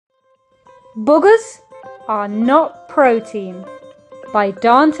Boogers are not protein by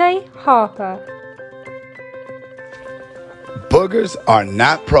Dante Harper. Boogers are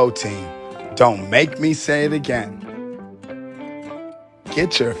not protein. Don't make me say it again.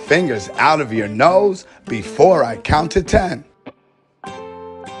 Get your fingers out of your nose before I count to 10.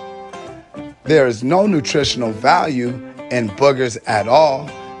 There is no nutritional value in boogers at all,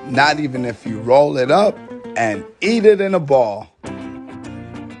 not even if you roll it up and eat it in a ball.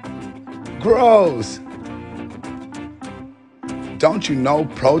 Gross! Don't you know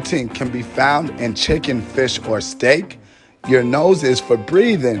protein can be found in chicken, fish, or steak? Your nose is for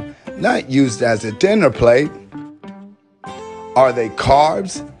breathing, not used as a dinner plate. Are they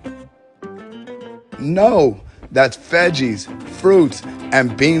carbs? No, that's veggies, fruits,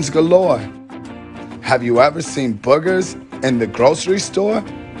 and beans galore. Have you ever seen boogers in the grocery store?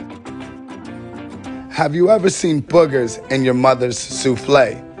 Have you ever seen boogers in your mother's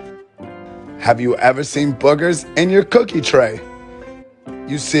souffle? Have you ever seen boogers in your cookie tray?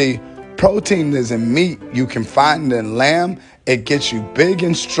 You see, protein isn't meat you can find in lamb. It gets you big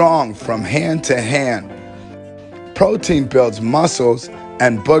and strong from hand to hand. Protein builds muscles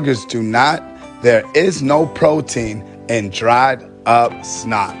and boogers do not. There is no protein in dried up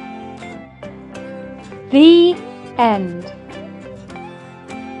snot. The end.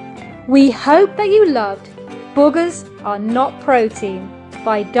 We hope that you loved Boogers Are Not Protein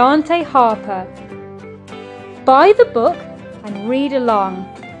by Dante Harper. Buy the book and read along.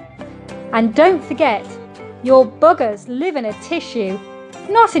 And don't forget, your boogers live in a tissue,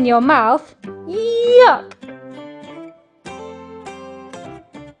 not in your mouth. Yuck!